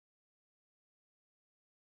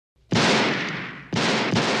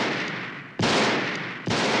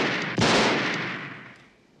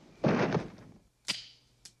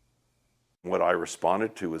What I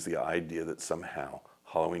responded to was the idea that somehow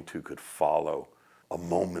Halloween 2 could follow a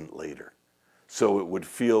moment later. So it would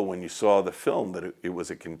feel, when you saw the film, that it was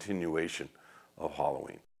a continuation of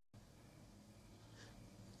Halloween.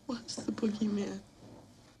 What's the boogeyman?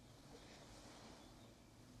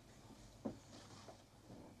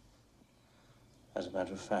 As a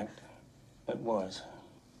matter of fact, it was.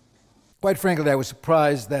 Quite frankly, I was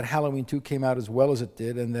surprised that Halloween 2 came out as well as it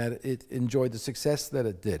did and that it enjoyed the success that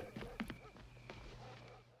it did.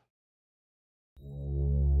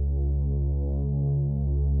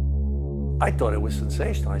 I thought it was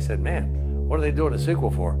sensational. I said, man, what are they doing a sequel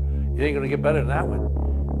for? You ain't gonna get better than that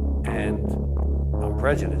one. And I'm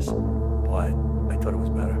prejudiced, but I thought it was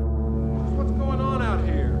better. What's going on out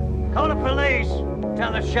here? Call the police!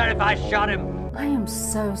 Tell the sheriff I shot him! I am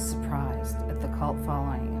so surprised at the cult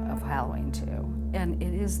following of Halloween 2. And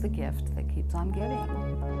it is the gift that keeps on giving.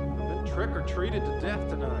 I've been trick-or-treated to death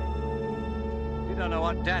tonight. You don't know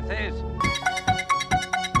what death is.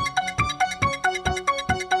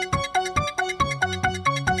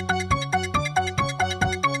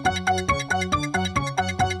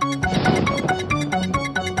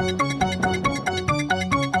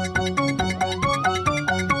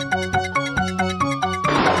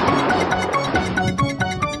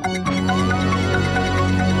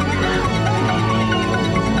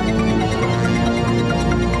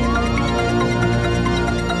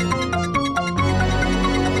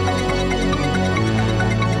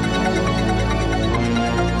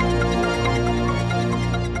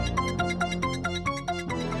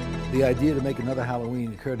 The idea to make another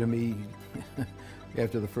Halloween occurred to me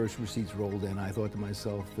after the first receipts rolled in. I thought to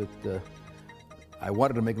myself that I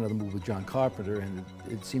wanted to make another movie with John Carpenter, and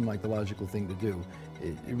it seemed like the logical thing to do.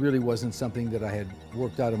 It really wasn't something that I had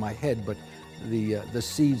worked out in my head, but the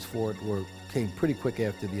seeds for it came pretty quick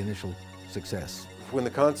after the initial success. When the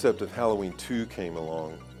concept of Halloween 2 came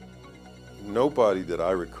along, nobody that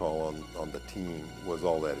I recall on the team was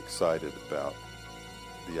all that excited about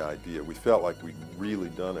the idea. We felt like we'd really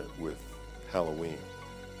done it with Halloween.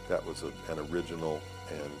 That was an original,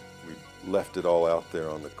 and we left it all out there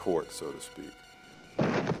on the court, so to speak.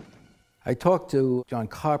 I talked to John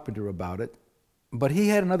Carpenter about it, but he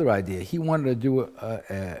had another idea. He wanted to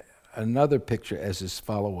do another picture as his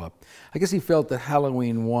follow-up. I guess he felt that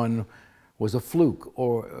Halloween 1 was a fluke,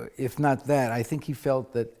 or if not that, I think he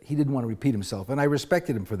felt that he didn't want to repeat himself, and I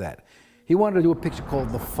respected him for that. He wanted to do a picture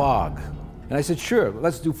called The Fog. And I said, sure,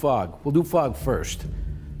 let's do Fog. We'll do Fog first.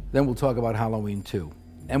 Then we'll talk about Halloween 2.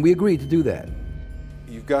 And we agreed to do that.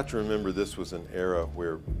 You've got to remember this was an era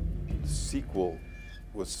where sequel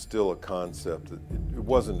was still a concept. It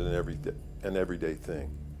wasn't an everyday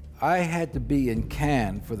thing. I had to be in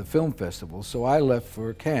Cannes for the film festival, so I left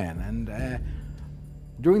for Cannes. And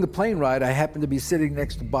during the plane ride, I happened to be sitting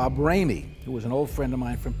next to Bob Ramey, who was an old friend of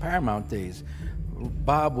mine from Paramount days.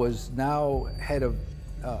 Bob was now head of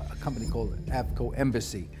a company called Avco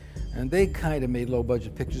Embassy, and they kind of made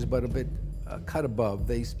low-budget pictures, but a bit cut above.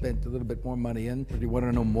 They spent a little bit more money in. They wanted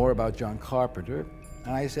to know more about John Carpenter,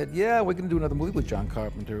 and I said, yeah, we're going to do another movie with John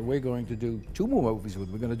Carpenter. We're going to do 2 more movies with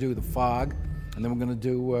him. We're going to do The Fog, and then we're going to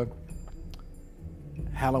do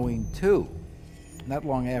Halloween 2. Not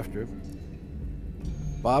long after,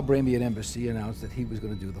 Bob Ramey at Embassy announced that he was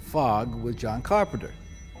going to do The Fog with John Carpenter.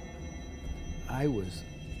 I was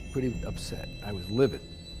pretty upset. I was livid.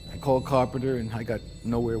 I called Carpenter and I got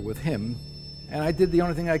nowhere with him. And I did the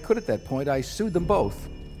only thing I could at that point. I sued them both.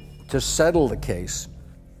 To settle the case,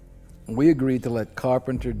 we agreed to let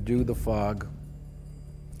Carpenter do The Fog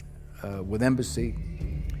with Embassy,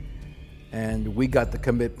 and we got the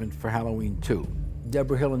commitment for Halloween 2.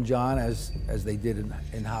 Deborah Hill and John, as they did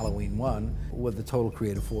in Halloween 1, were the total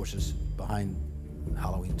creative forces behind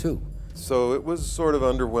Halloween 2. So it was sort of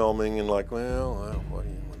underwhelming and like, well, what do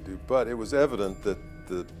you want to do? But it was evident that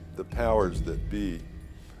the powers that be,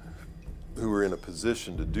 who were in a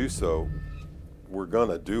position to do so, were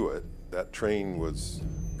gonna do it. That train was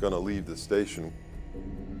gonna leave the station.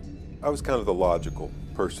 I was kind of the logical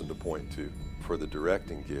person to point to for the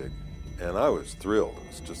directing gig, and I was thrilled. It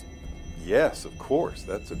was just, yes, of course,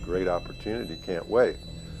 that's a great opportunity, can't wait.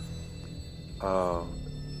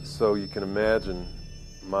 So you can imagine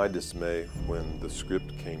my dismay when the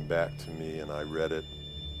script came back to me and I read it,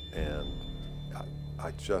 and I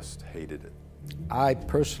just hated it. I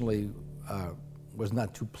personally was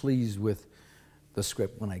not too pleased with the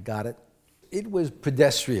script when I got it. It was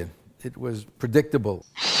pedestrian. It was predictable.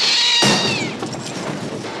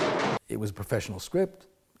 It was a professional script.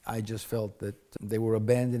 I just felt that they were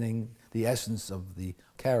abandoning the essence of the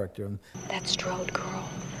character. That Strode girl,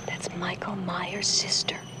 that's Michael Myers'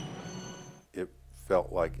 sister. It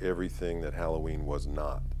felt like everything that Halloween was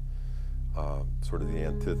not. Sort of the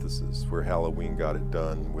antithesis, where Halloween got it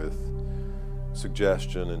done with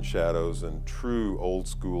suggestion and shadows and true old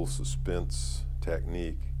school suspense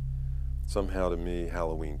technique. Somehow to me,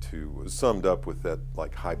 Halloween 2 was summed up with that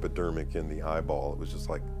like hypodermic in the eyeball. It was just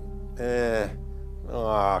like,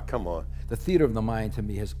 come on. The theater of the mind to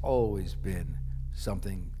me has always been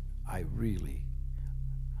something I really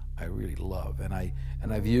love, and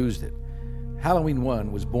I've used it. Halloween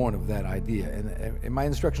 1 was born of that idea, and my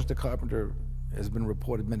instructions to Carpenter has been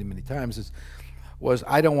reported many, many times, was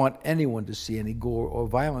I don't want anyone to see any gore or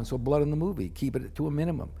violence or blood in the movie. Keep it to a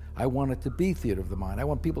minimum. I want it to be theater of the mind. I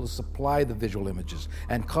want people to supply the visual images,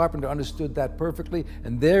 and Carpenter understood that perfectly,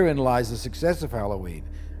 and therein lies the success of Halloween.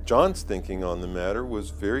 John's thinking on the matter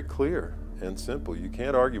was very clear and simple. You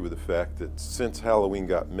can't argue with the fact that since Halloween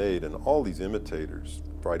got made and all these imitators,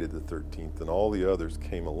 Friday the 13th and all the others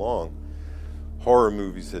came along, horror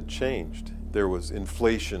movies had changed. There was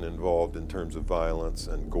inflation involved in terms of violence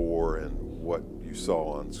and gore and what you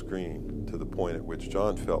saw on screen, to the point at which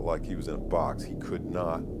John felt like he was in a box. He could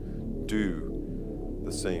not do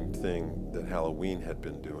the same thing that Halloween had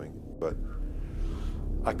been doing. But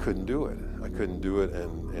I couldn't do it. I couldn't do it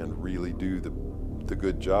and really do the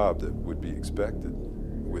good job that would be expected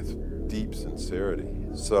with deep sincerity.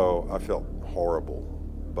 So I felt horrible,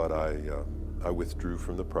 but I withdrew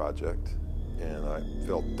from the project. And I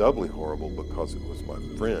felt doubly horrible because it was my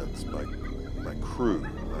friends, my crew,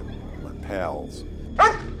 my pals.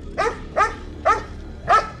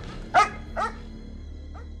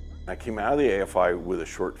 I came out of the AFI with a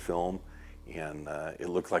short film, and it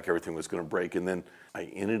looked like everything was going to break. And then I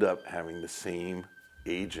ended up having the same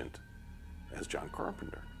agent as John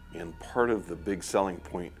Carpenter. And part of the big selling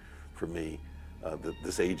point for me that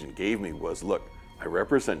this agent gave me was, look, I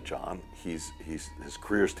represent John. His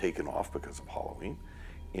career's taken off because of Halloween,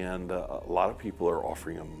 and a lot of people are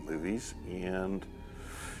offering him movies, and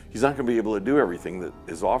he's not going to be able to do everything that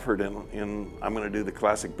is offered. And I'm going to do the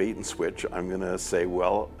classic bait and switch. I'm going to say,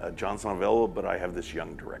 well, John's not available, but I have this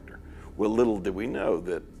young director. Well, little did we know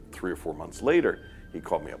that 3 or 4 months later, he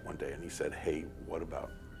called me up one day and he said, hey, what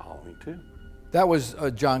about Halloween 2? That was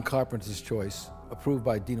John Carpenter's choice, approved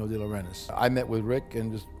by Dino De Laurentiis. I met with Rick,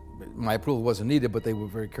 and just my approval wasn't needed, but they were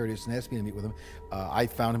very courteous and asked me to meet with him. I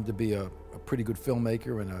found him to be a pretty good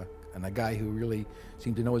filmmaker and a guy who really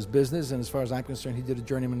seemed to know his business, and as far as I'm concerned, he did a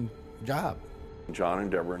journeyman job. John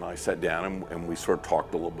and Deborah and I sat down and we sort of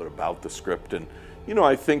talked a little bit about the script, and you know,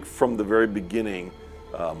 I think from the very beginning,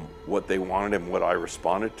 what they wanted and what I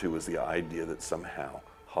responded to was the idea that somehow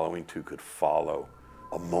Halloween 2 could follow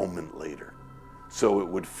a moment later. So it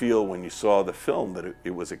would feel, when you saw the film, that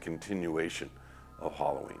it was a continuation of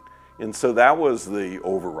Halloween. And so that was the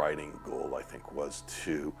overriding goal, I think, was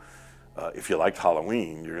to, if you liked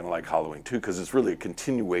Halloween, you're going to like Halloween 2, because it's really a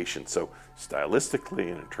continuation. So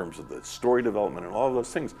stylistically and in terms of the story development and all of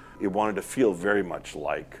those things, it wanted to feel very much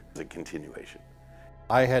like the continuation.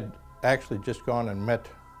 I had actually just gone and met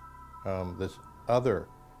this other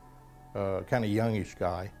kind of youngish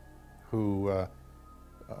guy who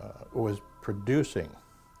was producing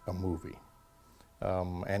a movie.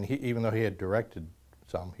 And even though he had directed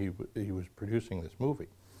some, he was producing this movie.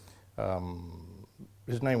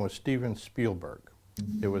 His name was Steven Spielberg.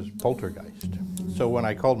 It was Poltergeist. So when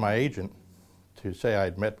I called my agent to say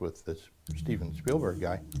I'd met with this Steven Spielberg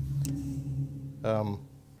guy,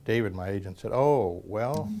 David, my agent, said, oh,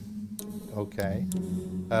 well, okay.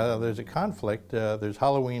 There's a conflict. There's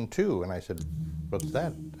Halloween 2. And I said, what's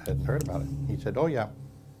that? I hadn't heard about it. He said, oh, yeah.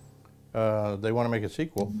 They want to make a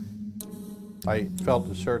sequel. I felt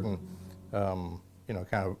a certain, you know,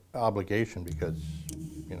 kind of obligation because,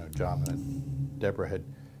 you know, John and Deborah had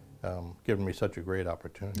given me such a great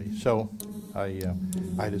opportunity. So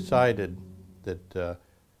I decided that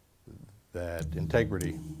that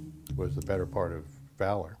integrity was the better part of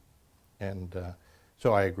valor, and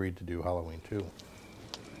so I agreed to do Halloween 2.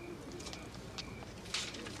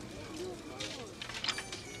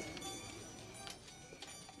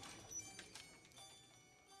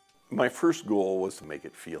 My first goal was to make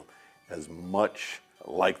it feel as much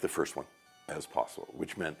like the first one as possible,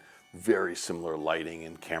 which meant very similar lighting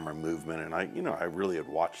and camera movement. And I really had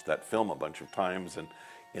watched that film a bunch of times, and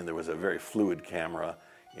there was a very fluid camera,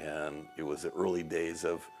 and it was the early days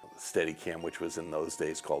of Steadicam, which was in those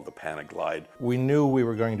days called the Panaglide. We knew we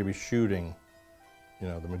were going to be shooting, you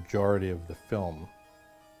know, the majority of the film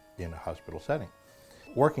in a hospital setting.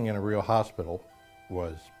 Working in a real hospital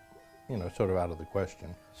was, you know, sort of out of the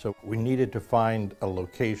question. So we needed to find a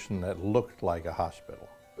location that looked like a hospital.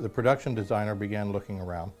 The production designer began looking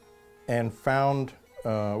around and found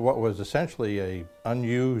what was essentially a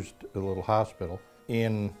unused little hospital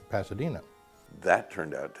in Pasadena. That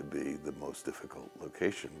turned out to be the most difficult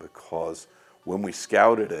location because when we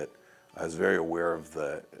scouted it, I was very aware of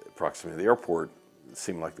the proximity of the airport. It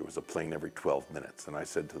seemed like there was a plane every 12 minutes. And I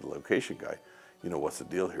said to the location guy, you know, what's the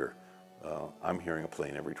deal here? I'm hearing a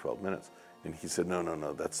plane every 12 minutes. And he said,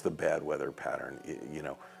 no, that's the bad weather pattern. You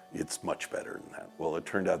know, it's much better than that. Well, it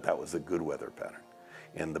turned out that was the good weather pattern.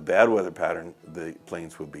 And the bad weather pattern, the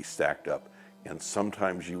planes would be stacked up. And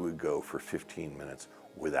sometimes you would go for 15 minutes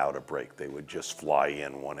without a break. They would just fly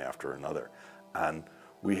in one after another. And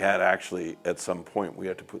we had actually, at some point, we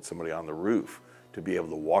had to put somebody on the roof to be able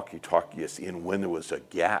to walkie-talkie us in when there was a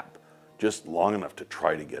gap, just long enough to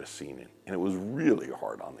try to get a scene in. And it was really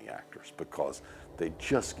hard on the actors because they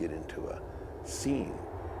just get into a scene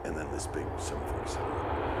and then this big 747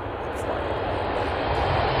 would fly over.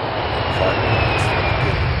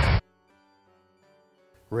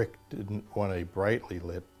 Rick didn't want a brightly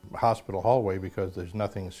lit hospital hallway because there's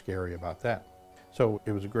nothing scary about that. So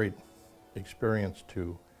it was a great experience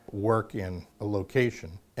to work in a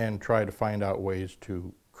location and try to find out ways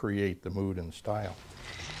to create the mood and style.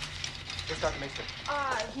 Where's Dr. Mason?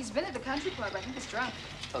 He's been at the country club. I think he's drunk.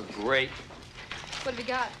 Oh, great. What have you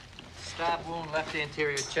got? Stab wound, left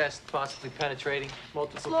anterior chest, possibly penetrating,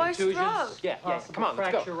 multiple Lois contusions. Strode. Yeah, come on, let's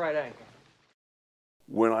Fracture go. right ankle.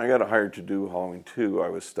 When I got hired to do Halloween 2, I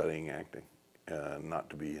was studying acting. Not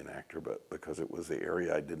to be an actor, but because it was the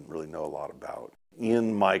area I didn't really know a lot about.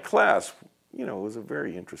 In my class, you know, it was a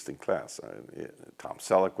very interesting class. Tom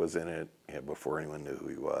Selleck was in it before anyone knew who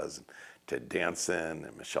he was, and Ted Danson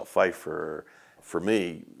and Michelle Pfeiffer. For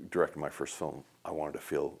me, directing my first film, I wanted to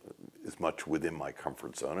feel as much within my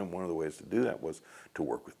comfort zone, and one of the ways to do that was to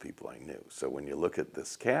work with people I knew. So when you look at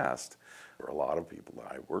this cast, there are a lot of people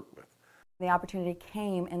that I worked with. The opportunity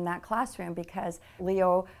came in that classroom because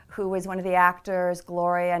Leo, who was one of the actors,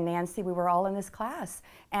 Gloria, Nancy, we were all in this class.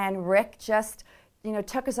 And Rick just, you know,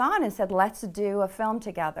 took us on and said, let's do a film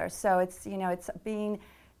together. So it's, you know, it's being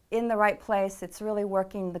in the right place. It's really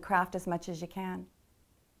working the craft as much as you can.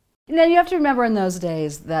 Now, you have to remember in those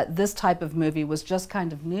days that this type of movie was just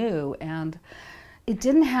kind of new, and it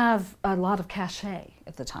didn't have a lot of cachet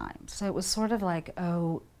at the time. So it was sort of like,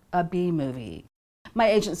 oh, a B movie. My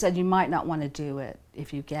agent said you might not want to do it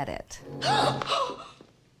if you get it.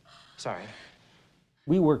 Sorry.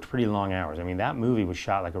 We worked pretty long hours. I mean, that movie was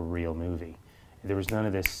shot like a real movie. There was none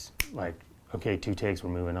of this, like, okay, 2 takes, we're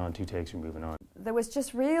moving on, 2 takes, we're moving on. There was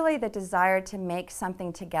just really the desire to make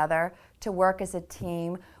something together, to work as a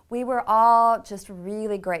team. We were all just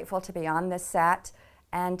really grateful to be on this set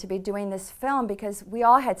and to be doing this film because we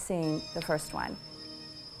all had seen the first one.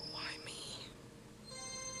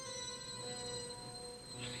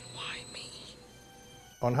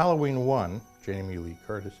 On Halloween 1, Jamie Lee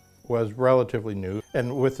Curtis was relatively new,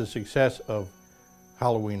 and with the success of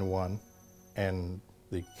Halloween 1 and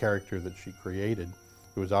the character that she created,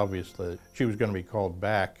 it was obvious that she was going to be called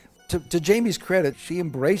back. To Jamie's credit, she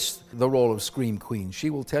embraced the role of Scream Queen.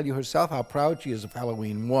 She will tell you herself how proud she is of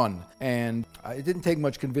Halloween 1, and it didn't take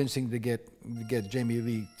much convincing to get Jamie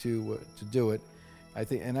Lee to do it. I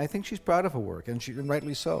think she's proud of her work, and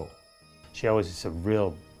rightly so. She always is a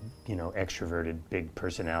real, you know, extroverted, big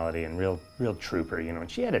personality and real trooper, you know, and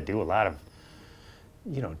she had to do a lot of,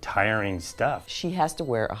 you know, tiring stuff. She has to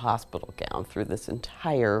wear a hospital gown through this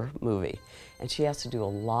entire movie, and she has to do a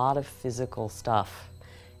lot of physical stuff.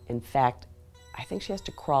 In fact, I think she has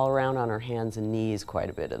to crawl around on her hands and knees quite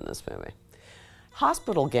a bit in this movie.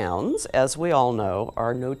 Hospital gowns, as we all know,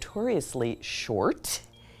 are notoriously short,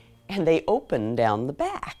 and they open down the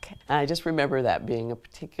back. And I just remember that being a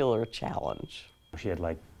particular challenge. She had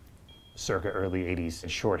like circa early 80s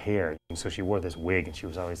short hair, and so she wore this wig, and she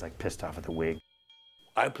was always like pissed off at the wig.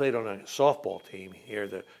 I played on a softball team here,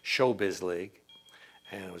 the Showbiz League,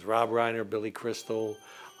 and it was Rob Reiner, Billy Crystal,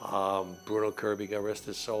 Bruno Kirby, God rest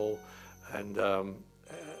his soul, and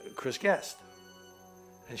Chris Guest.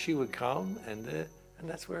 And she would come, and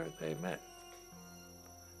that's where they met.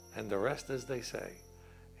 And the rest, as they say,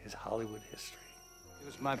 is Hollywood history. He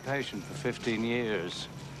was my patient for 15 years.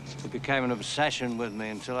 It became an obsession with me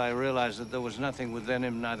until I realized that there was nothing within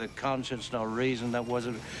him, neither conscience nor reason, that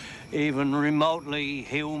wasn't even remotely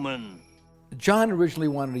human. John originally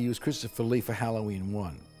wanted to use Christopher Lee for Halloween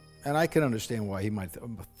 1, and I can understand why he might have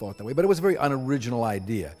thought that way, but it was a very unoriginal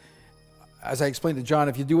idea. As I explained to John,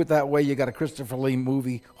 if you do it that way, you got a Christopher Lee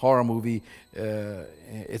movie, horror movie,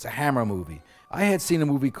 it's a Hammer movie. I had seen a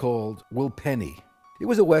movie called Will Penny. It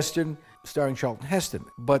was a Western starring Charlton Heston,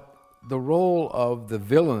 but the role of the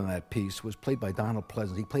villain in that piece was played by Donald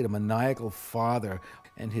Pleasence. He played a maniacal father,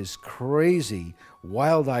 and his crazy,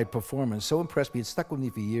 wild-eyed performance so impressed me. It stuck with me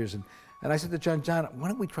for years. And I said to John, why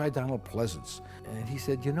don't we try Donald Pleasence? And he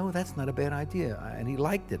said, you know, that's not a bad idea. And he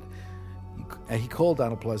liked it. He called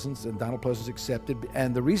Donald Pleasence, and Donald Pleasence accepted.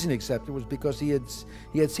 And the reason he accepted was because he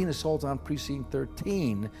had seen Assault on Precinct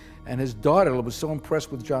 13, and his daughter was so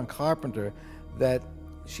impressed with John Carpenter that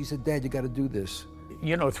she said, Dad, you got to do this.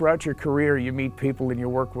 You know, throughout your career, you meet people and you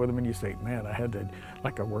work with them and you say, man, I had to,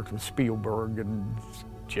 like I worked with Spielberg and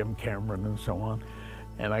Jim Cameron and so on,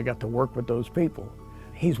 and I got to work with those people.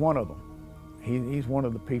 He's one of them. He's one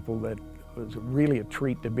of the people that was really a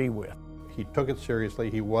treat to be with. He took it seriously.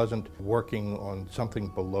 He wasn't working on something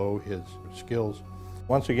below his skills.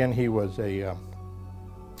 Once again, he was a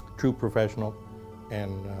true professional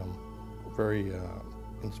and very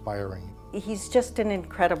inspiring. He's just an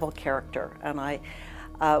incredible character, and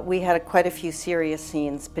we had quite a few serious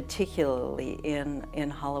scenes, particularly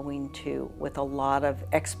in Halloween 2, with a lot of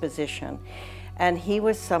exposition. And he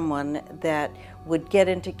was someone that would get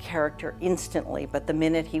into character instantly, but the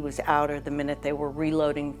minute he was out or the minute they were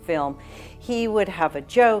reloading film, he would have a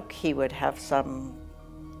joke, he would have some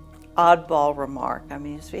oddball remark. I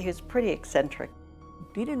mean, he was pretty eccentric.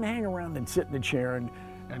 He didn't hang around and sit in the chair and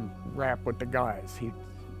rap with the guys. He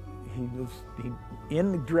was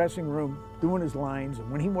in the dressing room doing his lines, and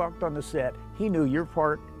when he walked on the set, he knew your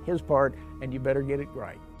part, his part, and you better get it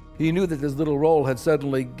right. He knew that this little role had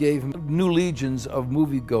suddenly gave him new legions of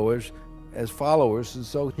moviegoers as followers, and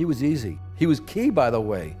so he was easy. He was key, by the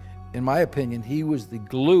way. In my opinion, he was the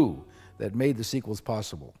glue that made the sequels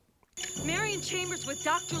possible. Marion Chambers with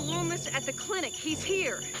Dr. Loomis at the clinic. He's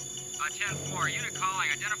here. 10-4, unit calling,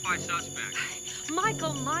 identify suspect.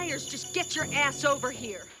 Michael Myers, just get your ass over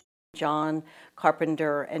here. John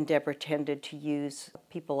Carpenter and Deborah tended to use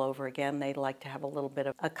people over again. They like to have a little bit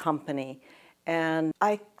of a company. And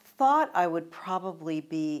I thought I would probably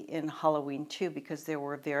be in Halloween 2 because there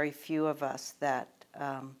were very few of us that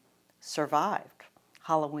survived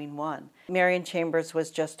Halloween 1. Marion Chambers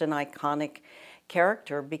was just an iconic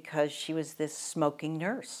character because she was this smoking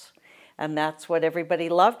nurse, and that's what everybody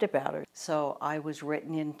loved about her. So I was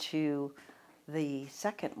written into the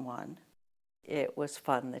second one. It was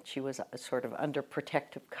fun that she was sort of under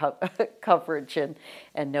protective coverage and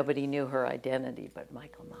nobody knew her identity, but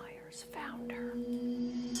Michael Myers found her.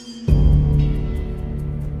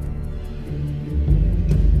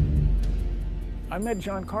 I met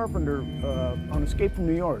John Carpenter on Escape from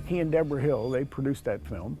New York. He and Deborah Hill, they produced that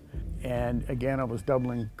film. And again, I was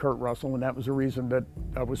doubling Kurt Russell, and that was the reason that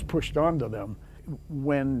I was pushed onto them.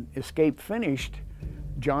 When Escape finished,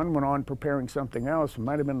 John went on preparing something else. It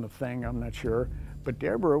might have been The Thing, I'm not sure. But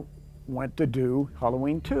Deborah went to do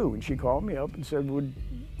Halloween 2, and she called me up and said, would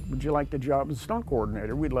you like the job as stunt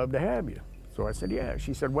coordinator? We'd love to have you. So I said, yeah.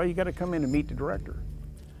 She said, well, you got to come in and meet the director.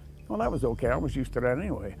 Well, that was okay. I was used to that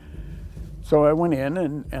anyway. So I went in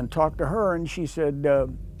and talked to her, and she said, go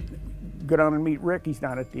down and meet Rick. He's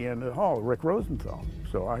down at the end of the hall, Rick Rosenthal.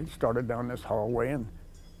 So I started down this hallway and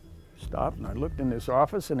stopped, and I looked in this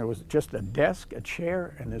office, and there was just a desk, a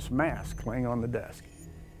chair, and this mask laying on the desk.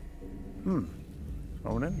 So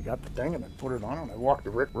I went in, I got the thing, and I put it on, and I walked to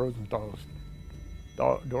Rick Rosenthal's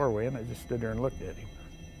doorway, and I just stood there and looked at him.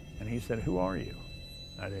 And he said, who are you?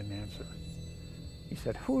 I didn't answer. He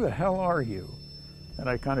said, who the hell are you? And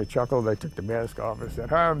I kind of chuckled. I took the mask off. I said,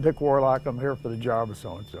 hi, I'm Dick Warlock. I'm here for the job of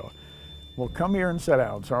so-and-so. Well, come here and sit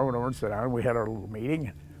down. So I went over and sat down. We had our little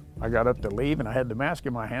meeting. I got up to leave, and I had the mask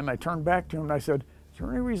in my hand. I turned back to him, and I said, is there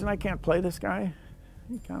any reason I can't play this guy?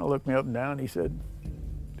 He kind of looked me up and down. He said,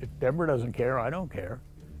 if Deborah doesn't care, I don't care.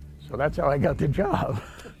 So that's how I got the job.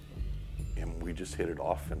 And we just hit it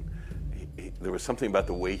off, and there was something about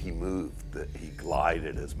the way he moved, that he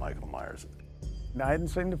glided as Michael Myers. Now, I hadn't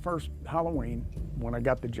seen the first Halloween when I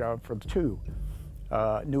got the job for the 2.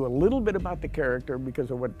 Knew a little bit about the character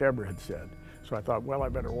because of what Deborah had said. So I thought, well, I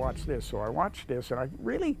better watch this. So I watched this, and I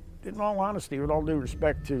really, in all honesty, with all due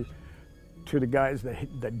respect to the guys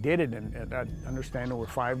that did it, and I understand there were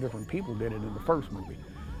 5 different people did it in the first movie.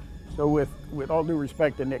 So with all due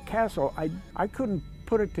respect to Nick Castle, I couldn't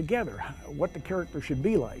put it together, what the character should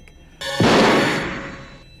be like.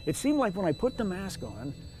 It seemed like when I put the mask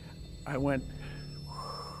on, I went,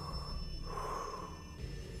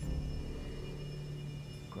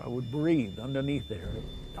 I would breathe underneath there.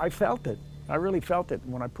 I felt it. I really felt it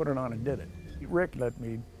when I put it on and did it. Rick let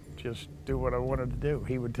me just do what I wanted to do.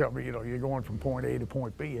 He would tell me, you know, you're going from point A to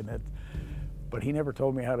point B, but he never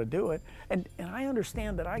told me how to do it. And I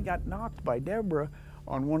understand that I got knocked by Deborah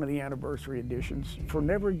on one of the anniversary editions for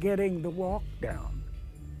never getting the walk down.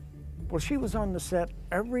 Well, she was on the set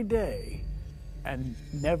every day and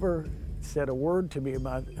never said a word to me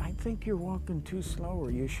about, I think you're walking too slow,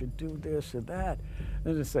 or you should do this or that.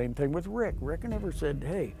 And the same thing with Rick. Rick never said,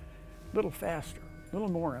 hey, a little faster, a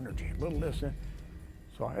little more energy, a little this.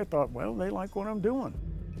 So I thought, well, they like what I'm doing.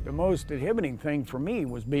 The most inhibiting thing for me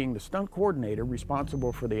was being the stunt coordinator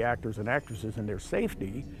responsible for the actors and actresses and their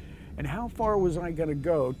safety, and how far was I going to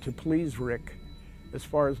go to please Rick as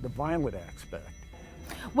far as the violent aspect.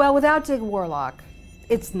 Well, without Dick Warlock,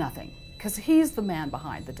 it's nothing, because he's the man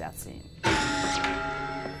behind the death scene.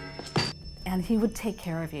 And he would take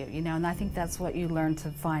care of you, you know, and I think that's what you learn to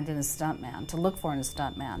find in a stuntman, to look for in a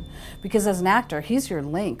stuntman. Because as an actor, he's your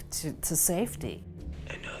link to safety.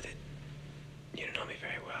 I know that you don't know me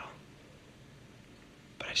very well,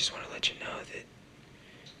 but I just want to let you know that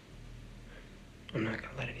I'm not going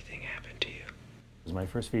to let anything happen to you. It was my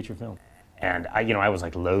first feature film. And I was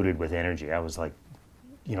like loaded with energy. I was like,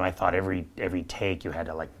 I thought every take you had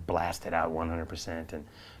to like blast it out 100%, and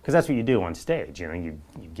because that's what you do on stage. You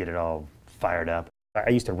get it all fired up. I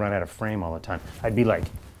used to run out of frame all the time. I'd be like,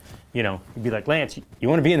 you'd be like, Lance, you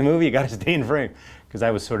want to be in the movie? You got to stay in frame, because I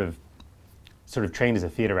was sort of trained as a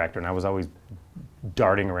theater actor, and I was always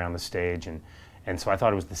darting around the stage, and so I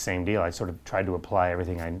thought it was the same deal. I sort of tried to apply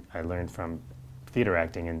everything I learned from theater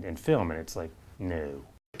acting and film, and it's like, no.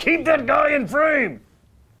 Keep that guy in frame!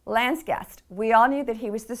 Lance Guest. We all knew that he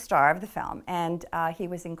was the star of the film, and he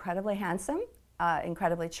was incredibly handsome,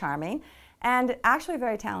 incredibly charming, and actually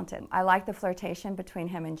very talented. I liked the flirtation between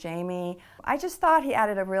him and Jamie. I just thought he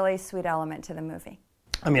added a really sweet element to the movie.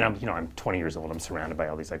 I mean, I'm 20 years old. I'm surrounded by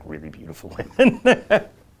all these like really beautiful women.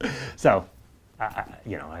 So,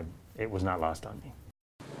 it was not lost on me.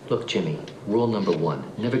 Look, Jimmy, rule number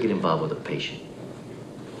 1, never get involved with a patient.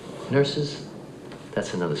 Nurses,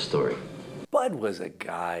 that's another story. Bud was a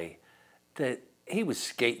guy that he was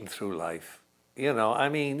skating through life. I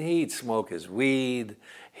mean, he'd smoke his weed,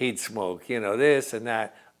 he'd smoke, this and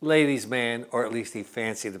that. Ladies' man, or at least he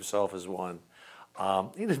fancied himself as one.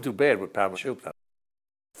 He didn't do bad with Pamela Shoop, though.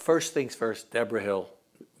 First things first, Deborah Hill,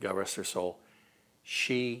 God rest her soul,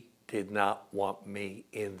 she did not want me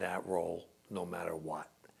in that role no matter what.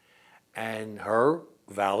 And her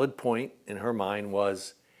valid point in her mind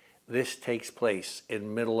was, this takes place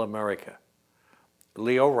in Middle America.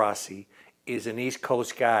 Leo Rossi is an East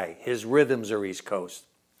Coast guy. His rhythms are East Coast.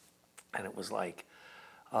 And it was like,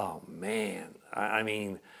 oh man, I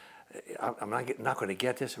mean, I'm not going to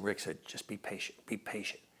get this. And Rick said, just be patient, be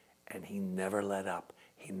patient. And he never let up.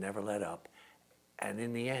 He never let up. And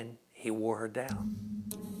in the end, he wore her down.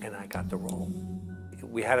 And I got the role.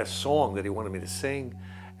 We had a song that he wanted me to sing.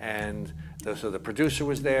 And so the producer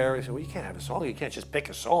was there. He said, well, you can't have a song. You can't just pick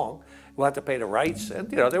a song. We'll have to pay the rights. And,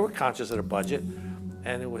 they were conscious of the budget.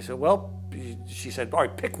 And it was, well, she said, all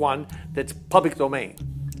right, pick one that's public domain.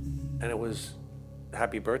 And it was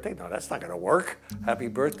Happy Birthday. No, that's not going to work. Happy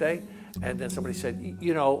Birthday. And then somebody said,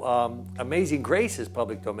 Amazing Grace is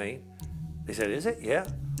public domain. They said, is it? Yeah.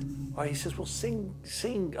 Well, he says, well,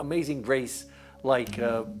 sing Amazing Grace like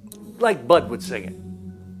Bud would sing it.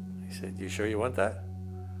 He said, you sure you want that?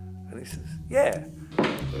 And he says, yeah.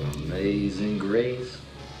 Amazing Grace,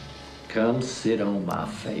 come sit on my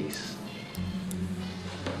face.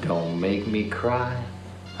 Don't make me cry,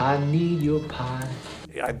 I need your pie.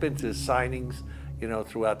 I've been to signings,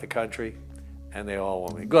 throughout the country, and they all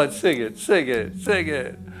want me. Go ahead, sing it, sing it, sing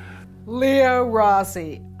it. Leo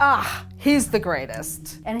Rossi, he's the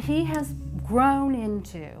greatest. And he has grown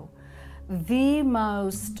into the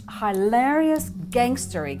most hilarious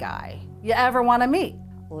gangstery guy you ever want to meet.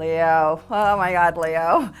 Leo, oh my God,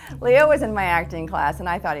 Leo. Leo was in my acting class, and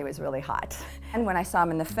I thought he was really hot. And when I saw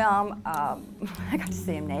him in the film, I got to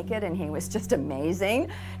see him naked, and he was just amazing.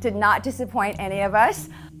 Did not disappoint any of us.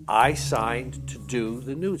 I signed to do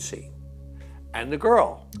the nude scene. And the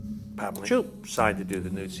girl, Pamela Shoop, signed to do the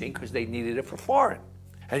nude scene because they needed it for foreign.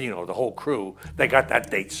 And the whole crew, they got that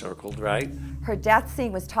date circled, right? Her death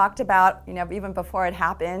scene was talked about, even before it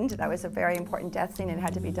happened. That was a very important death scene. It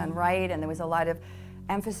had to be done right, and there was a lot of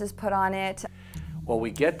emphasis put on it. Well,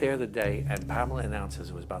 we get there the day, and Pamela announces,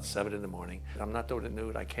 it was about 7 in the morning, I'm not doing it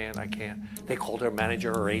nude, I can't. They called her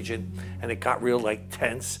manager, her agent, and it got real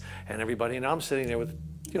tense, and everybody, and I'm sitting there with,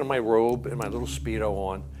 my robe and my little Speedo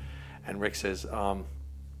on, and Rick says,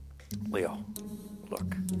 Leo,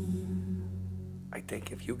 look, I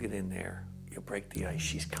think if you get in there, you break the ice,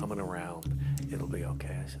 she's coming around, it'll be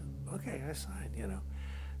okay. I said, okay, I signed,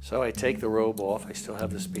 So I take the robe off, I still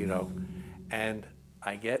have the Speedo, and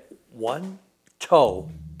I get one toe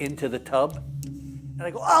into the tub, and I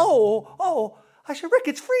go, oh, I said, Rick,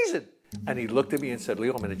 it's freezing. And he looked at me and said,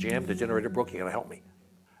 Leo, I'm in a jam, the generator broke, you gotta help me.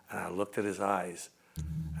 And I looked at his eyes,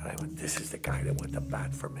 and I went, this is the guy that went to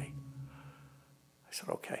bat for me. I said,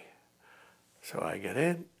 okay. So I get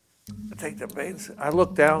in, I take the veins, I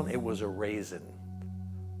look down, it was a raisin.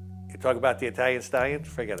 You talk about the Italian stallion,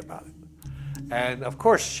 forget about it. And of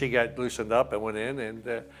course she got loosened up and went in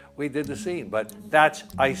and we did the scene, but that's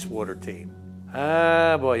Ice Water Team.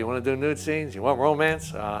 Ah, boy, you want to do nude scenes? You want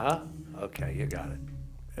romance? Uh-huh. Okay, you got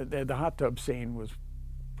it. The hot tub scene was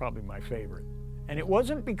probably my favorite. And it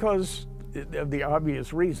wasn't because of the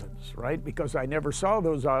obvious reasons, right? Because I never saw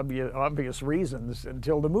those obvious reasons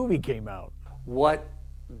until the movie came out. What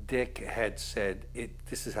Dick had said,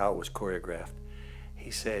 this is how it was choreographed.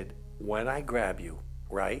 He said, when I grab you,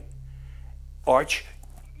 right, arch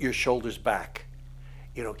your shoulders back.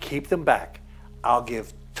 You know, keep them back. I'll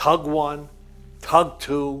give tug 1, tug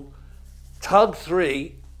 2, tug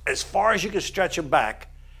 3, as far as you can stretch them back,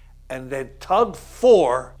 and then tug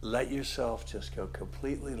 4, let yourself just go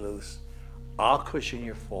completely loose. I'll cushion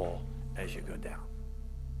your fall as you go down.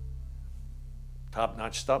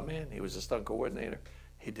 Top-notch stuntman, he was a stunt coordinator.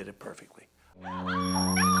 He did it perfectly.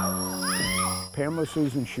 Pamela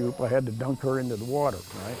Susan Shoop, I had to dunk her into the water,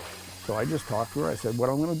 right? So I just talked to her. I said, what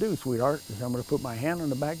I'm going to do, sweetheart, is I'm going to put my hand on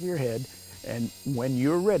the back of your head, and when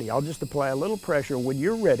you're ready, I'll just apply a little pressure. When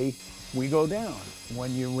you're ready, we go down.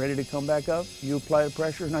 When you're ready to come back up, you apply the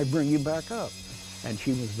pressure, and I bring you back up. And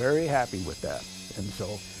she was very happy with that. And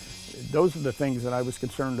so those are the things that I was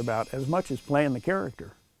concerned about as much as playing the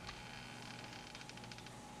character.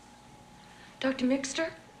 Dr.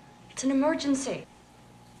 Mixter, it's an emergency.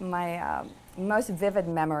 My most vivid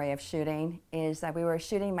memory of shooting is that we were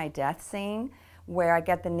shooting my death scene where I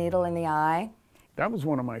get the needle in the eye. That was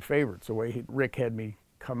one of my favorites, the way Rick had me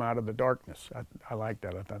come out of the darkness. I liked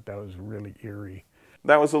that. I thought that was really eerie.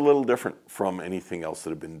 That was a little different from anything else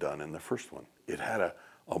that had been done in the first one. It had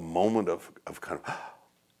a moment of kind of,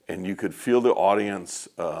 and you could feel the audience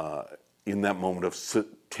in that moment of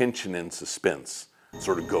tension and suspense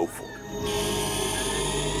sort of go for it.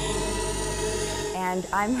 And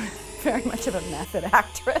I'm very much of a method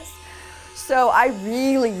actress. So I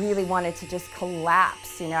really, really wanted to just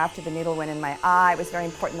collapse, you know, after the needle went in my eye. It was very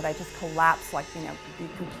important that I just collapse, like, you know, be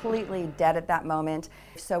completely dead at that moment.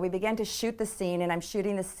 So we began to shoot the scene, and I'm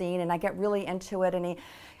shooting the scene, and I get really into it, and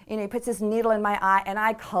he puts this needle in my eye, and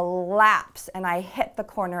I collapse, and I hit the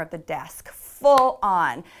corner of the desk, full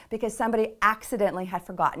on, because somebody accidentally had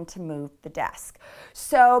forgotten to move the desk.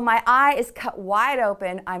 So my eye is cut wide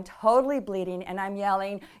open, I'm totally bleeding, and I'm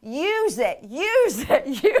yelling, use it, use it,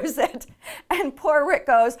 use it. And poor Rick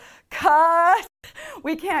goes, cut,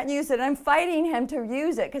 we can't use it. And I'm fighting him to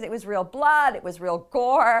use it because it was real blood, it was real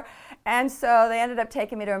gore. And so they ended up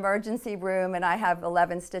taking me to emergency room, and I have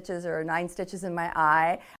 11 stitches or 9 stitches in my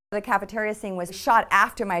eye. The cafeteria scene was shot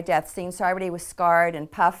after my death scene, so everybody was scarred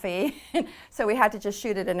and puffy. So we had to just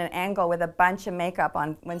shoot it at an angle with a bunch of makeup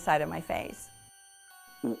on one side of my face.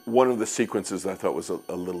 One of the sequences I thought was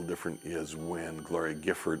a little different is when Gloria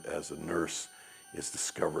Gifford as a nurse is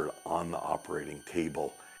discovered on the operating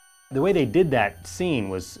table. The way they did that scene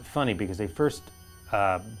was funny because they first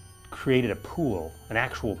created a pool, an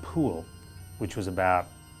actual pool, which was about,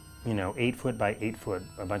 8 foot by 8 foot,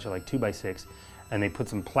 a bunch of like 2 by 6. And they put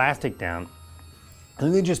some plastic down, and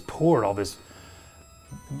then they just poured all this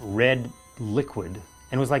red liquid, and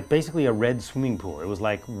it was like basically a red swimming pool. It was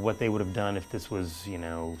like what they would have done if this was,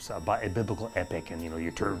 a biblical epic, and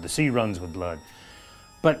the sea runs with blood.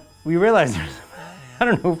 But we realized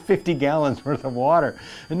there's, 50 gallons worth of water,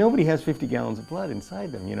 and nobody has 50 gallons of blood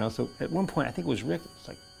inside them, So at one point, I think it was Rick, it was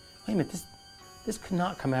like, wait a minute, this could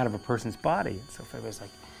not come out of a person's body. And so everybody's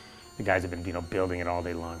like, the guys have been, building it all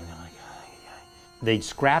day long, and they're like, they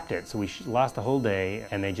scrapped it, so we lost the whole day,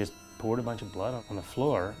 and they just poured a bunch of blood on the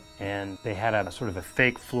floor, and they had a sort of a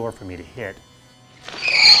fake floor for me to hit.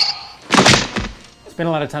 I spent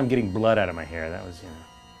a lot of time getting blood out of my hair. That was,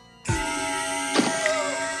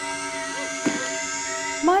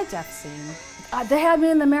 My death scene, they had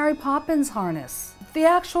me in the Mary Poppins harness, the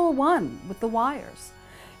actual one with the wires.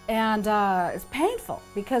 And it's painful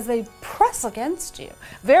because they press against you.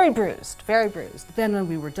 Very bruised, very bruised. Then when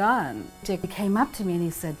we were done, Dick came up to me and he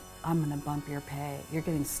said, I'm gonna bump your pay. You're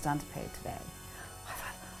getting stunt pay today. I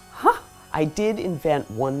thought, huh? I did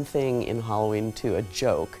invent one thing in Halloween 2, a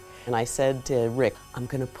joke. And I said to Rick, I'm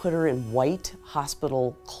gonna put her in white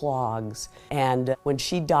hospital clogs, and when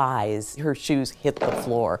she dies, her shoes hit the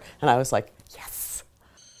floor. And I was like, yes.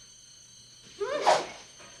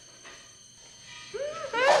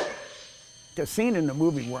 The scene in the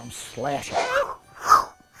movie where I'm slashing,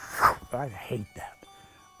 I hate that.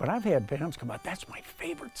 But I've had fans come out, that's my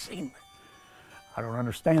favorite scene. I don't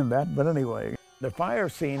understand that, but anyway. The fire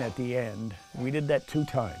scene at the end, we did that 2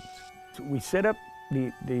 times. So we set up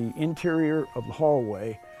The interior of the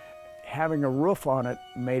hallway, having a roof on it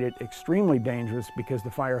made it extremely dangerous because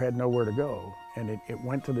the fire had nowhere to go, and it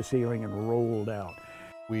went to the ceiling and rolled out.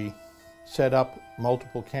 We set up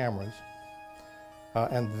multiple cameras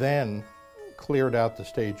and then cleared out the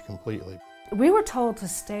stage completely. We were told to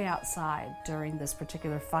stay outside during this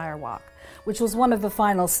particular fire walk, which was one of the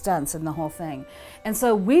final stunts in the whole thing. And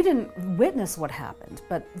so we didn't witness what happened,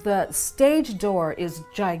 but the stage door is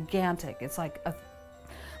gigantic. It's like a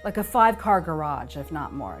 5-car garage, if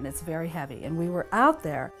not more, and it's very heavy. And we were out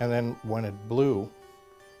there. And then when it blew,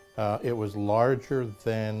 it was larger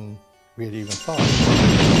than we had even thought.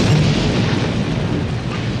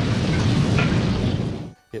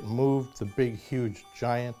 It moved the big, huge,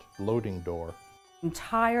 giant loading door. The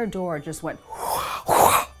entire door just went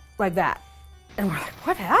like that. And we're like,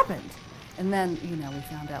 what happened? And then, you know, we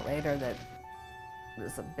found out later that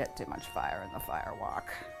there's a bit too much fire in the fire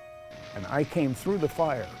walk. And I came through the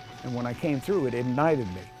fire, and when I came through, it ignited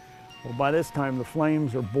me. Well, by this time, the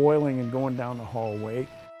flames are boiling and going down the hallway.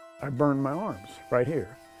 I burned my arms right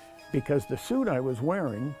here because the suit I was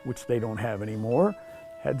wearing, which they don't have anymore,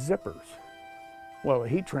 had zippers. Well, the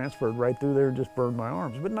heat transferred right through there and just burned my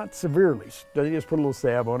arms, but not severely. They just put a little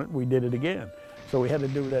salve on it, and we did it again. So we had to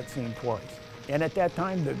do that scene twice. And at that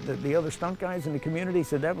time, the other stunt guys in the community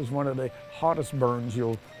said that was one of the hottest burns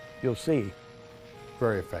you'll see.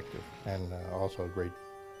 Very effective, and also a great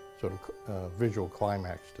sort of visual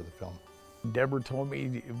climax to the film. Deborah told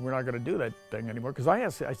me we're not going to do that thing anymore, because I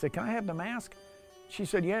said, can I have the mask? She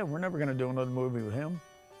said, yeah, we're never going to do another movie with him.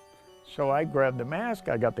 So I grabbed the mask,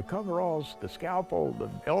 I got the coveralls, the scalpel, the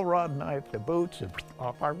L-rod knife, the boots, and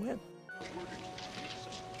off I went.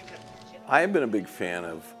 I have been a big fan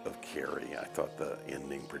of Carrie. I thought the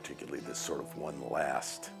ending, particularly this sort of one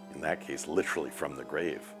last, in that case, literally from the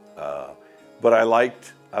grave. But I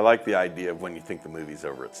liked the idea of when you think the movie's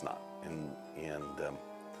over, it's not. And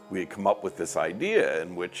we had come up with this idea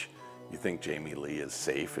in which you think Jamie Lee is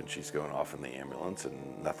safe and she's going off in the ambulance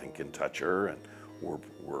and nothing can touch her, and we're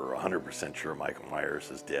 100% sure Michael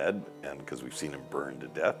Myers is dead, and because we've seen him burned to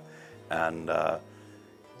death. And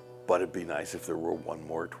but it'd be nice if there were one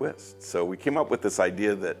more twist. So we came up with this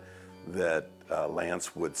idea that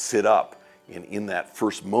Lance would sit up, and in that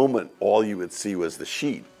first moment, all you would see was the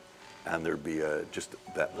sheet, and there'd be just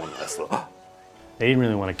that one last little. They didn't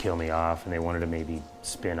really want to kill me off, and they wanted to maybe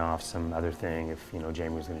spin off some other thing if, you know,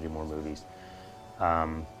 Jamie was going to do more movies.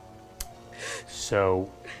 So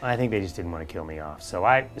I think they just didn't want to kill me off. So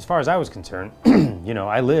as far as I was concerned, you know,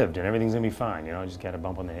 I lived and everything's going to be fine. You know, I just got a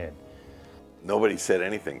bump on the head. Nobody said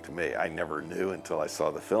anything to me. I never knew until I saw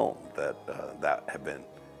the film that that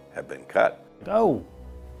had been cut. Oh,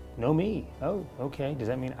 no me. Oh, okay. Does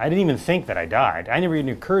that mean I didn't even think that I died? I never even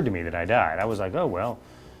occurred to me that I died. I was like, oh well,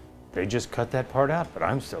 they just cut that part out, but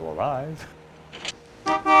I'm still alive.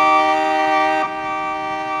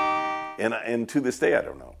 And to this day, I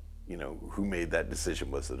don't know. You know, who made that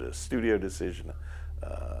decision? Was it a studio decision,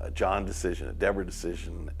 a John decision, a Deborah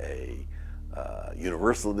decision, a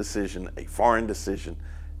Universal decision, a foreign decision,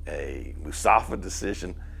 a Mustafa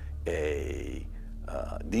decision, a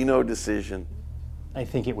Dino decision? I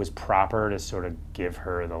think it was proper to sort of give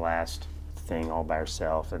her the last thing all by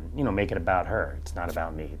herself, and you know, make it about her. It's not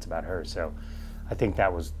about me; it's about her. So, I think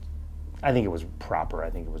it was proper. I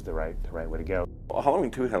think it was the right way to go. Well, Halloween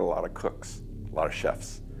 2 had a lot of cooks, a lot of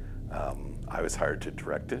chefs. I was hired to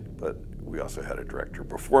direct it, but we also had a director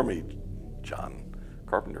before me, John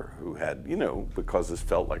Carpenter, who had, you know, because this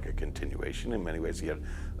felt like a continuation, in many ways he had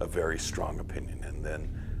a very strong opinion. And then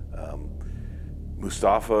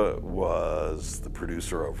Mustafa was the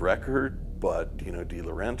producer of record, but Dino De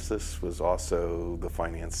Laurentiis was also the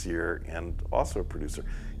financier and also a producer.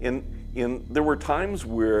 There were times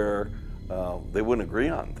where they wouldn't agree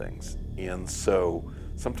on things, and so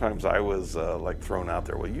sometimes I was like thrown out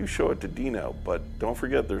there, well, you show it to Dino, but don't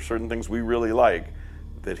forget there's certain things we really like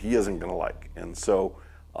that he isn't going to like. And so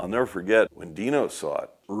I'll never forget when Dino saw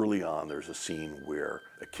it, early on there's a scene where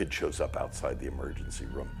a kid shows up outside the emergency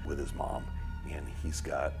room with his mom, and he's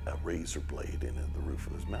got a razor blade in the roof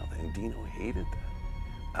of his mouth, and Dino hated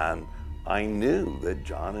that. And I knew that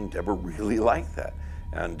John and Deborah really liked that.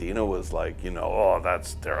 And Dino was like, you know, oh,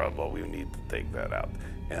 that's terrible, we need to take that out.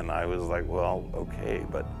 And I was like, well, okay,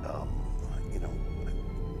 but, you know,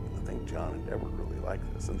 I think John and Deborah really like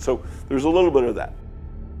this. And so there's a little bit of that.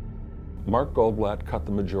 Mark Goldblatt cut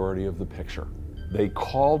the majority of the picture. They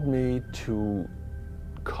called me to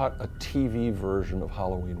cut a TV version of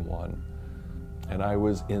Halloween 1. And I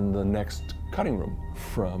was in the next cutting room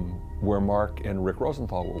from where Mark and Rick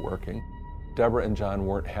Rosenthal were working. Deborah and John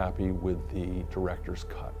weren't happy with the director's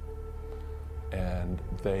cut. and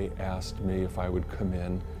they asked me if I would come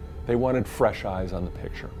in. They wanted fresh eyes on the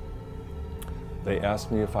picture. They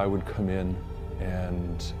asked me if I would come in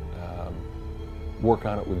and work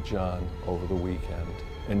on it with John over the weekend.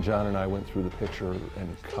 And John and I went through the picture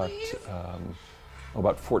and cut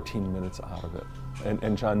about 14 minutes out of it.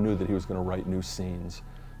 And John knew that he was going to write new scenes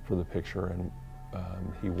for the picture, and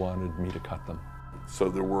he wanted me to cut them. So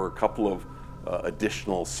there were a couple of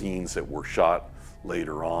additional scenes that were shot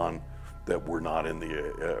later on that were not in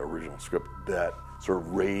the original script that sort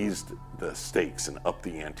of raised the stakes and upped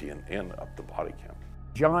the ante and upped the body count.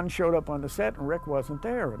 John showed up on the set and Rick wasn't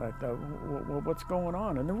there, and I thought, well, what's going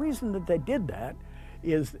on? And the reason that they did that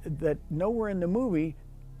is that nowhere in the movie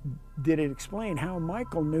did it explain how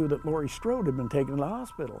Michael knew that Laurie Strode had been taken to the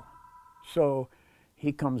hospital. So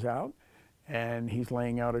he comes out and he's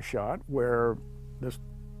laying out a shot where this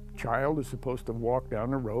child is supposed to walk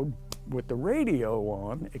down the road with the radio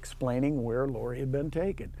on explaining where Laurie had been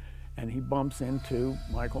taken. And he bumps into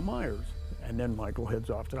Michael Myers, and then Michael heads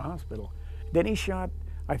off to the hospital. Then he shot,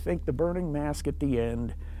 I think, the burning mask at the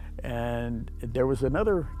end, and there was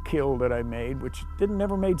another kill that I made, which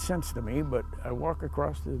never made sense to me, but I walk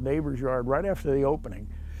across the neighbor's yard right after the opening,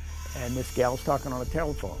 and this gal's talking on a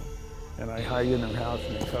telephone, and I hide in her house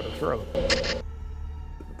and cut her throat.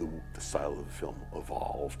 The style of the film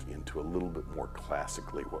evolved into a little bit more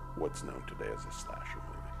classically what's known today as a slasher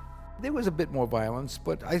movie. There was a bit more violence,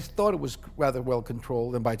 but I thought it was rather well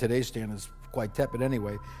controlled, and by today's standards, quite tepid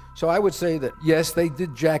anyway. So I would say that, yes, they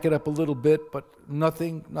did jack it up a little bit, but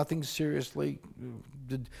nothing seriously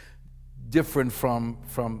different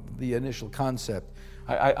from the initial concept.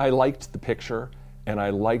 I liked the picture, and I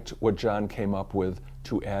liked what John came up with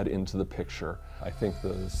to add into the picture. I think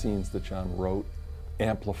the scenes that John wrote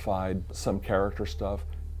amplified some character stuff,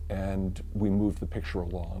 and we moved the picture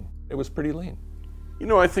along. It was pretty lean. You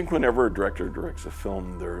know, I think whenever a director directs a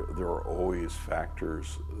film, there are always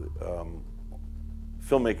factors.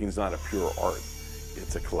 Filmmaking is not a pure art;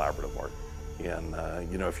 it's a collaborative art.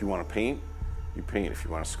 And you know, if you want to paint, you paint. If you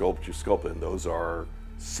want to sculpt, you sculpt. And those are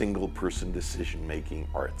single-person decision-making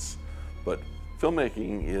arts. But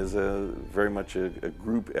filmmaking is very much a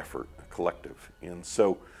group effort, a collective. And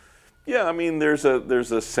so, yeah, I mean, there's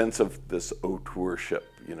a sense of this auteurship,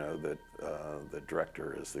 you know, that the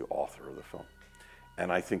director is the author of the film.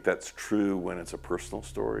 And I think that's true when it's a personal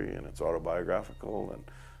story and it's autobiographical and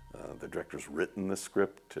the director's written the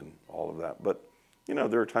script and all of that. But, you know,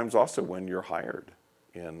 there are times also when you're hired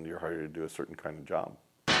and you're hired to do a certain kind of job.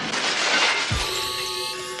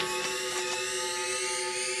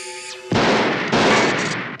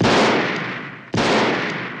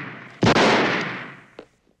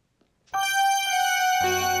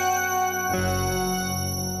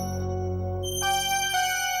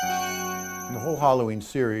 Halloween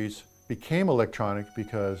series became electronic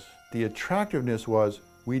because the attractiveness was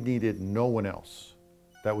we needed no one else.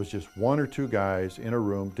 That was just one or two guys in a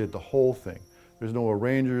room, did the whole thing. There's no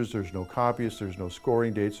arrangers, there's no copyists, there's no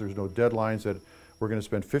scoring dates, there's no deadlines that we're going to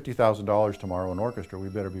spend $50,000 tomorrow in orchestra, we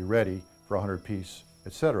better be ready for 100 piece,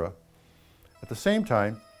 etc. At the same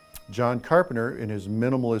time, John Carpenter in his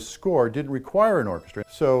minimalist score didn't require an orchestra.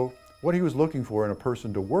 So what he was looking for in a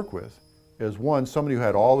person to work with is one, somebody who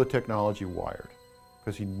had all the technology wired,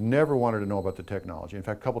 because he never wanted to know about the technology. In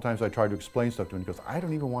fact, a couple times I tried to explain stuff to him, he goes, I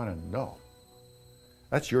don't even want to know.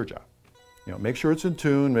 That's your job. You know, make sure it's in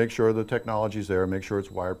tune, make sure the technology's there, make sure it's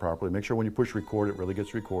wired properly, make sure when you push record, it really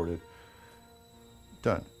gets recorded.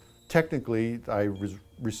 Done. Technically, I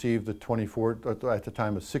received the 24, at the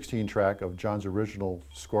time, a 16 track of John's original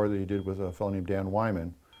score that he did with a fellow named Dan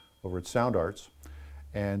Wyman over at Sound Arts.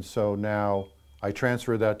 And so now I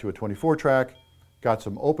transferred that to a 24 track, got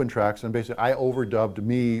some open tracks, and basically I overdubbed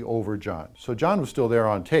me over John. So John was still there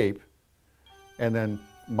on tape, and then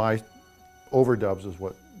my overdubs is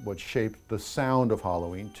what shaped the sound of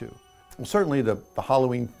Halloween 2. Well, certainly the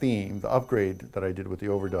Halloween theme, the upgrade that I did with the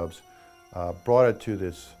overdubs, brought it to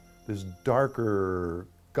this darker,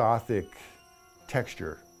 gothic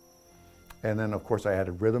texture. And then, of course, I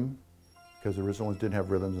added rhythm, because the original ones didn't have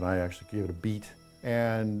rhythms, and I actually gave it a beat.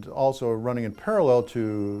 And also running in parallel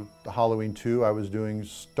to the Halloween 2, I was doing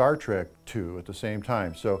Star Trek 2 at the same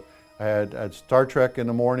time. So I had Star Trek in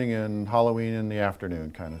the morning and Halloween in the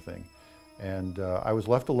afternoon kind of thing. And I was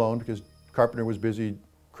left alone because Carpenter was busy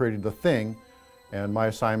creating The Thing, and my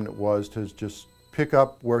assignment was to just pick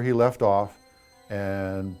up where he left off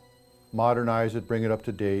and modernize it, bring it up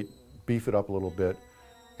to date, beef it up a little bit,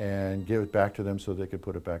 and give it back to them so they could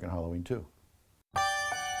put it back in Halloween 2.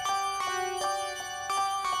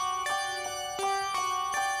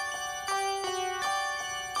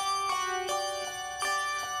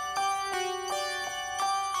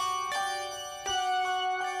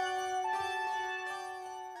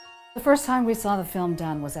 The first time we saw the film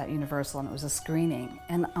done was at Universal, and it was a screening.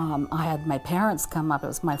 And I had my parents come up. It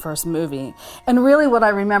was my first movie. And really what I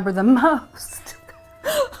remember the most,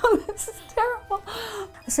 this is terrible.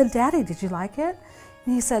 I said, "Daddy, did you like it?"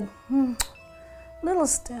 And he said, "Little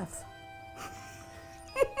stiff."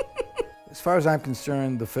 As far as I'm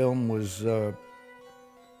concerned, the film was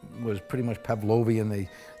pretty much Pavlovian.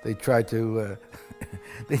 They tried to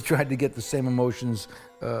they tried to get the same emotions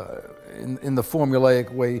in the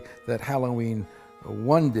formulaic way that Halloween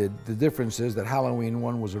 1 did. The difference is that Halloween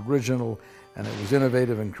 1 was original and it was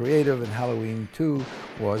innovative and creative, and Halloween 2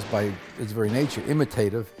 was, by its very nature,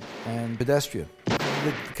 imitative and pedestrian.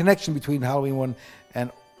 The connection between Halloween 1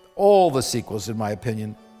 and all the sequels, in my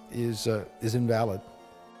opinion, is invalid.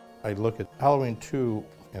 I look at Halloween 2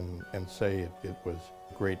 and say it was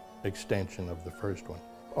a great extension of the first one.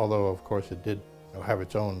 Although, of course, it did have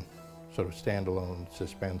its own sort of standalone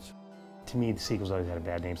suspense. To me, the sequel's always had a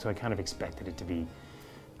bad name, so I kind of expected it to be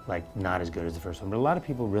like not as good as the first one. But a lot of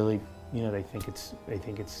people really, you know, they think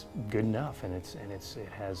it's good enough, and it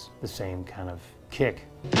has the same kind of kick.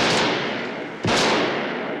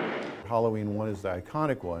 Halloween 1 is the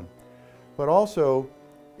iconic one, but also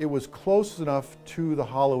it was close enough to the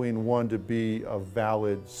Halloween 1 to be a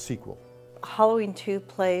valid sequel. Halloween 2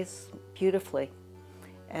 plays beautifully,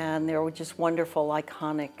 and there were just wonderful,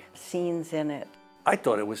 iconic scenes in it. I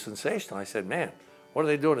thought it was sensational. I said, man, what are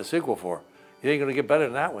they doing a sequel for? You ain't gonna get better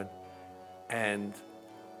than that one. And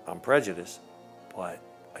I'm prejudiced, but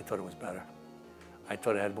I thought it was better. I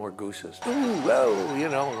thought it had more gooses. Ooh, whoa, you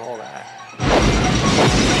know, and all that.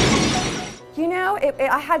 You know,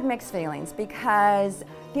 I had mixed feelings because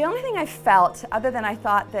the only thing I felt, other than I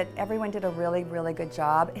thought that everyone did a really, really good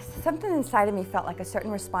job, is something inside of me felt like a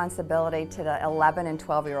certain responsibility to the 11 and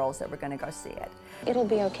 12-year-olds that were going to go see it. It'll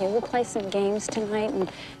be okay. We'll play some games tonight.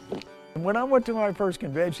 And when I went to my first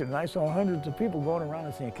convention and I saw hundreds of people going around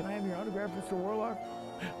and saying, "Can I have your autograph, Mr. Warlock?"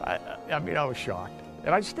 I mean, I was shocked,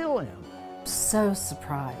 and I still am. So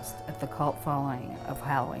surprised at the cult following of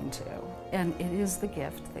Halloween 2. And it is the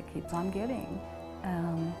gift that keeps on giving.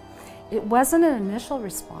 It wasn't an initial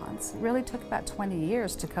response. It really took about 20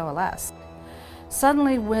 years to coalesce.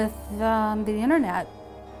 Suddenly with the internet,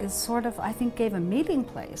 it sort of, I think, gave a meeting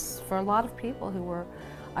place for a lot of people who were,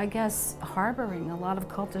 I guess, harboring a lot of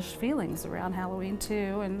cultish feelings around Halloween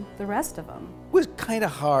 2 and the rest of them. It was kind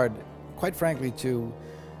of hard, quite frankly, to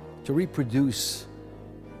reproduce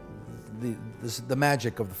the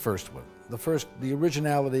magic of the first one. The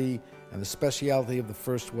originality and the speciality of the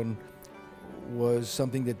first one was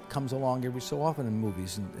something that comes along every so often in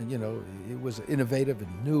movies, and you know, it was innovative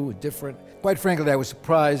and new and different. Quite frankly, I was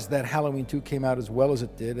surprised that Halloween 2 came out as well as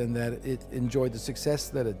it did and that it enjoyed the success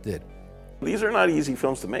that it did. These are not easy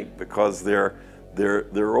films to make because there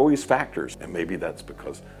are always factors, and maybe that's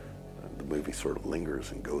because the movie sort of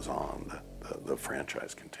lingers and goes on, the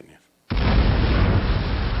franchise continues.